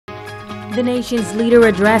The nation's leader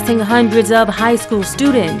addressing hundreds of high school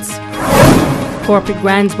students. Corporate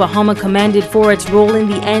Grants Bahama commended for its role in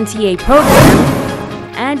the NTA program.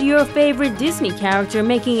 And your favorite Disney character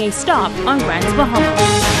making a stop on Grants Bahama.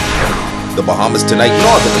 The Bahamas Tonight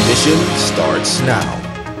Northern Edition starts now.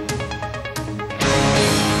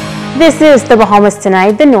 This is the Bahamas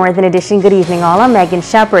Tonight, the Northern Edition. Good evening, all. I'm Megan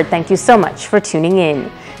Shepard. Thank you so much for tuning in.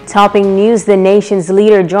 Topping news, the nation's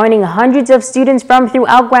leader joining hundreds of students from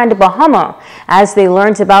throughout Grand Bahama as they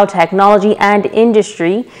learned about technology and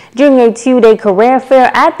industry during a two-day career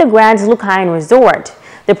fair at the Grand's Lucayan Resort.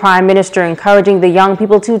 The Prime Minister encouraging the young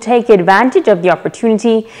people to take advantage of the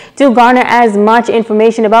opportunity to garner as much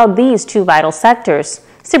information about these two vital sectors.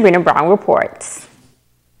 Sabrina Brown reports.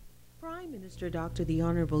 Dr. the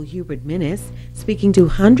Honorable Hubert Minnis speaking to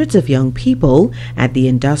hundreds of young people at the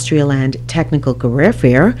Industrial and Technical Career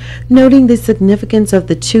Fair, noting the significance of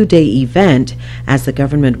the two-day event as the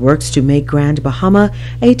government works to make Grand Bahama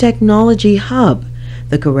a technology hub.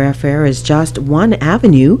 The career fair is just one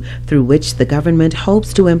avenue through which the government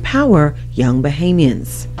hopes to empower young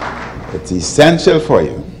Bahamians. It's essential for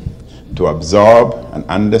you to absorb and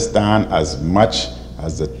understand as much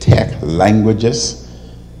as the tech languages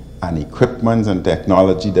and equipment and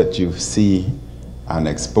technology that you see and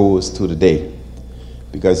exposed to today,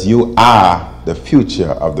 because you are the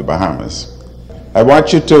future of the Bahamas. I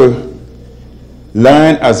want you to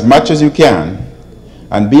learn as much as you can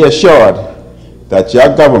and be assured that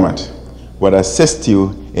your government will assist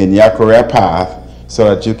you in your career path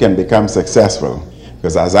so that you can become successful.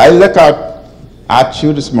 Because as I look out at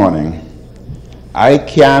you this morning, I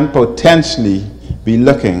can potentially be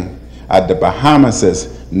looking at the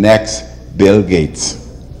Bahamas' next Bill Gates.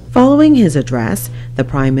 Following his address, the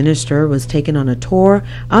Prime Minister was taken on a tour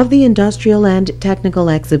of the Industrial and Technical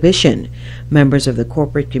Exhibition. Members of the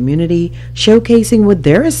corporate community showcasing what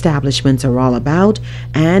their establishments are all about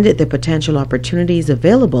and the potential opportunities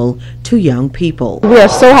available to young people. We are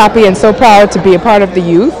so happy and so proud to be a part of the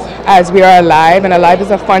youth as we are Alive, and Alive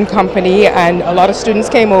is a fun company, and a lot of students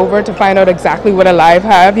came over to find out exactly what Alive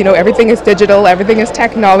have. You know, everything is digital, everything is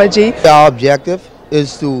technology. Our objective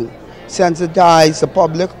is to sensitize the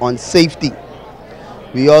public on safety.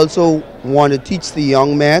 We also want to teach the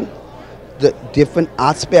young men the different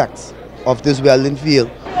aspects of this welding field.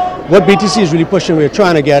 What BTC is really pushing, we're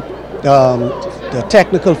trying to get the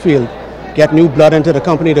technical field, get new blood into the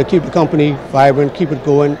company to keep the company vibrant, keep it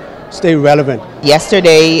going, stay relevant.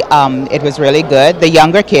 Yesterday it was really good. The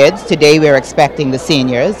younger kids, today we're expecting the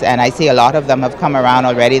seniors, and I see a lot of them have come around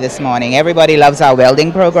already this morning. Everybody loves our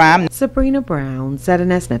welding program. Sabrina Brown,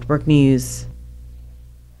 ZNS Network News.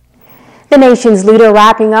 The nation's leader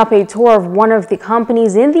wrapping up a tour of one of the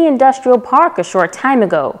companies in the industrial park a short time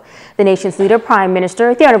ago. The nation's leader, Prime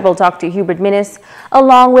Minister, the Honorable Dr. Hubert Minnis,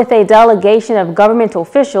 along with a delegation of government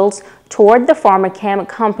officials, toured the Pharmachem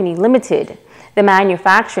Company Limited. The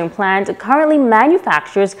manufacturing plant currently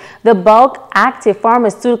manufactures the bulk active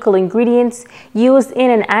pharmaceutical ingredients used in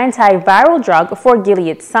an antiviral drug for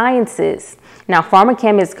Gilead Sciences. Now,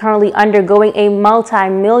 Pharmachem is currently undergoing a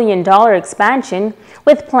multi-million-dollar expansion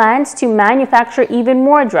with plans to manufacture even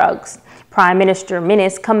more drugs. Prime Minister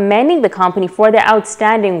Minnis commending the company for their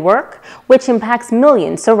outstanding work, which impacts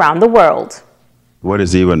millions around the world. What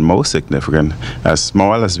is even most significant, as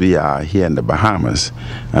small as we are here in the Bahamas,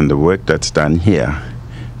 and the work that's done here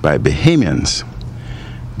by Bahamians,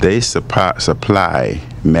 they supply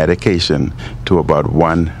medication to about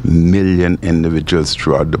 1 million individuals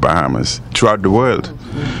throughout the Bahamas, throughout the world.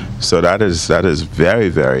 So that is very,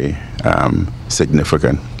 very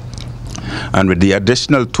significant. And with the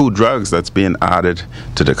additional 2 drugs that's being added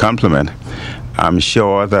to the complement, I'm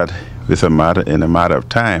sure that in a matter of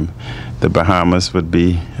time, the Bahamas would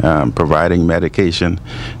be providing medication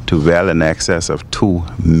to well in excess of 2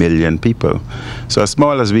 million people. So as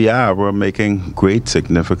small as we are, we're making great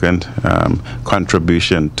significant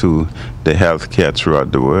contribution to the healthcare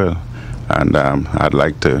throughout the world. And I'd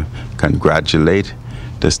like to congratulate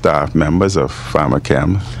the staff members of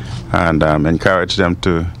Pharmachem and encourage them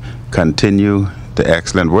to continue the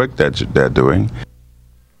excellent work that they're doing.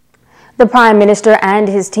 The Prime Minister and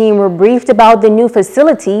his team were briefed about the new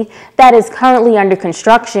facility that is currently under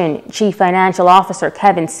construction. Chief Financial Officer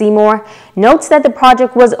Kevin Seymour notes that the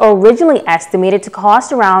project was originally estimated to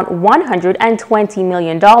cost around $120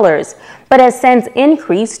 million, but has since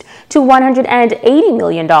increased to $180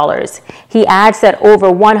 million. He adds that over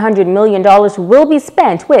 $100 million will be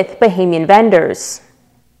spent with Bahamian vendors.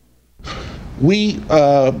 We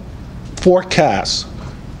forecast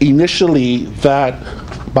initially that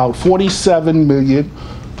about $47 million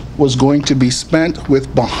was going to be spent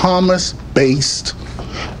with Bahamas-based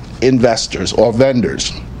investors or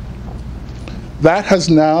vendors. That has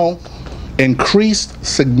now increased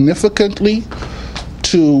significantly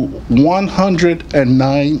to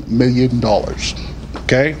 $109 million,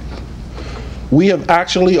 okay? We have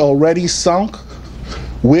actually already sunk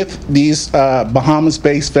with these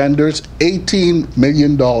Bahamas-based vendors $18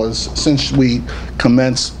 million since we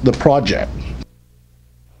commenced the project.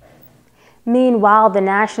 Meanwhile, the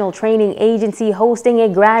National Training Agency hosting a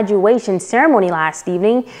graduation ceremony last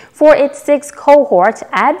evening for its 6th cohort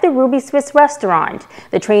at the Ruby Swiss restaurant.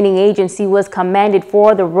 The training agency was commended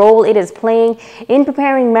for the role it is playing in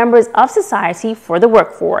preparing members of society for the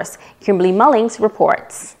workforce. Kimberly Mullings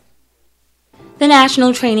reports. The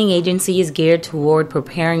National Training Agency is geared toward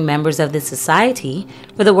preparing members of the society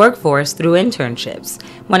for the workforce through internships.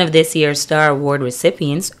 One of this year's Star Award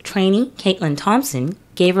recipients, trainee Caitlin Thompson,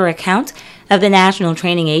 gave her account of the National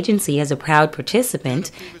Training Agency as a proud participant,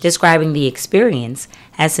 describing the experience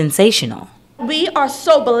as sensational. We are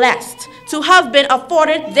so blessed to have been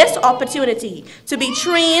afforded this opportunity to be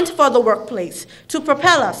trained for the workplace, to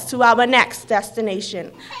propel us to our next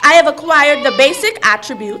destination. I have acquired the basic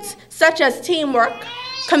attributes such as teamwork,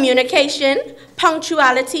 communication,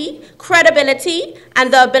 punctuality, credibility,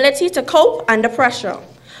 and the ability to cope under pressure.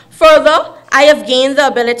 Further, I have gained the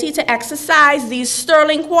ability to exercise these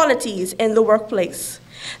sterling qualities in the workplace.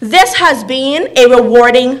 This has been a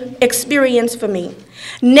rewarding experience for me.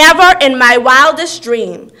 Never in my wildest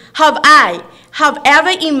dream have I ever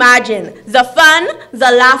imagined the fun,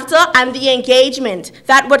 the laughter, and the engagement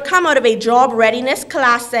that would come out of a job readiness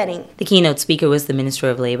class setting. The keynote speaker was the Minister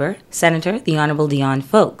of Labor, Senator the Honorable Dion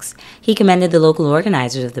Folks. He commended the local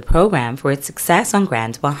organizers of the program for its success on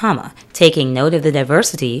Grand Bahama, taking note of the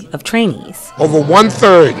diversity of trainees. Over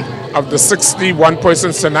 1/3 of the 61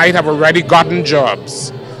 persons tonight have already gotten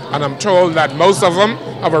jobs, and I'm told that most of them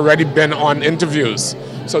have already been on interviews.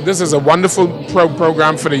 So this is a wonderful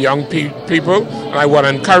program for the young people, and I want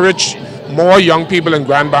to encourage more young people in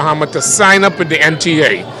Grand Bahama to sign up with the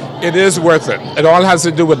NTA. It is worth it. It all has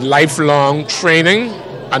to do with lifelong training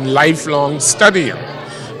and lifelong studying.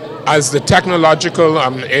 As the technological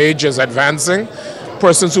age is advancing,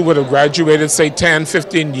 persons who would have graduated, say, 10,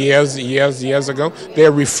 15 years ago,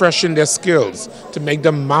 they're refreshing their skills to make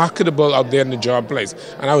them marketable out there in the job place.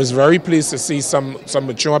 And I was very pleased to see some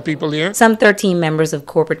mature people here. Some 13 members of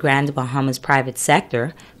corporate Grand Bahamas private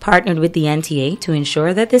sector partnered with the NTA to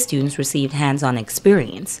ensure that the students received hands-on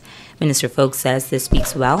experience. Minister Folks says this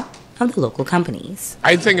speaks well of the local companies.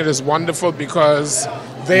 I think it is wonderful because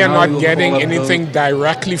they are not getting anything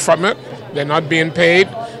directly from it. They're not being paid.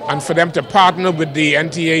 And for them to partner with the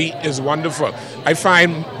NTA is wonderful. I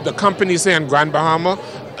find the companies here in Grand Bahama,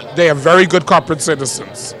 they are very good corporate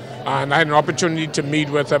citizens. And I had an opportunity to meet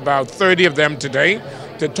with about 30 of them today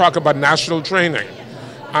to talk about national training.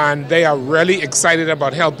 And they are really excited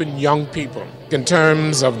about helping young people in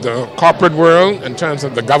terms of the corporate world, in terms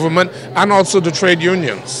of the government, and also the trade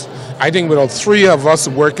unions. I think with all three of us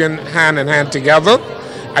working hand in hand together,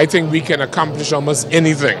 I think we can accomplish almost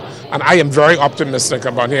anything. And I am very optimistic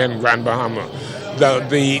about here in Grand Bahama.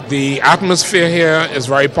 The atmosphere here is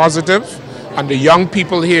very positive, and the young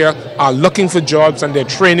people here are looking for jobs and they're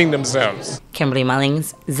training themselves. Kimberly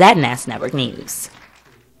Mullings, ZNS Network News.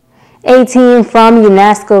 A team from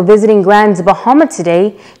UNESCO visiting Grand Bahama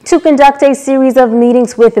today to conduct a series of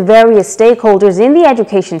meetings with various stakeholders in the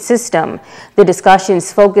education system. The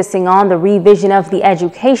discussions focusing on the revision of the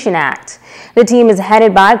Education Act. The team is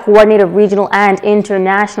headed by Coordinator of Regional and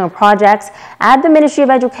International Projects at the Ministry of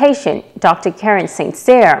Education, Dr. Karen St.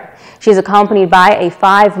 Cyr. She is accompanied by a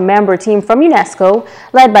 5-member team from UNESCO,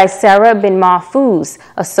 led by Sarah Bin Mahfouz,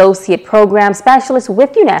 Associate Program Specialist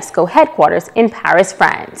with UNESCO headquarters in Paris,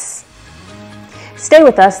 France. Stay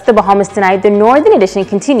with us. The Bahamas Tonight, the Northern Edition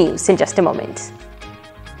continues in just a moment.